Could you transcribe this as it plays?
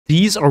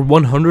These are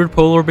 100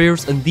 polar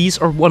bears and these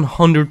are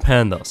 100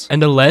 pandas.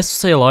 And the last to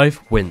stay alive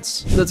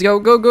wins. Let's go,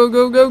 go, go,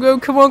 go, go, go.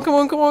 Come on, come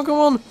on, come on, come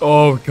on.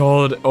 Oh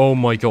god, oh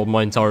my god,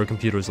 my entire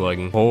computer is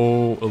lagging.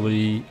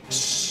 Holy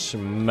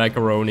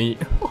macaroni.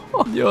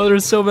 Yo,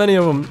 there's so many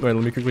of them. Wait,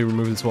 let me quickly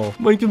remove this wall.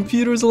 My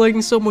computer is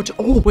lagging so much.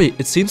 Oh, wait,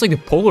 it seems like the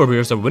polar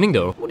bears are winning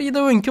though. What are you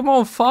doing? Come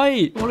on,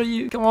 fight. What are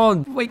you? Come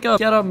on, wake up.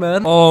 Get up,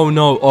 man. Oh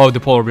no. Oh, the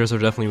polar bears are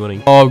definitely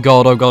winning. Oh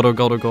god, oh god, oh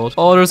god, oh god.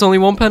 Oh, there's only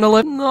one panda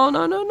left. No,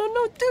 no, no, no,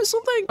 no. Do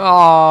something.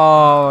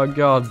 Oh,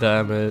 god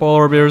damn it.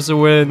 Polar bears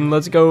win.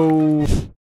 Let's go.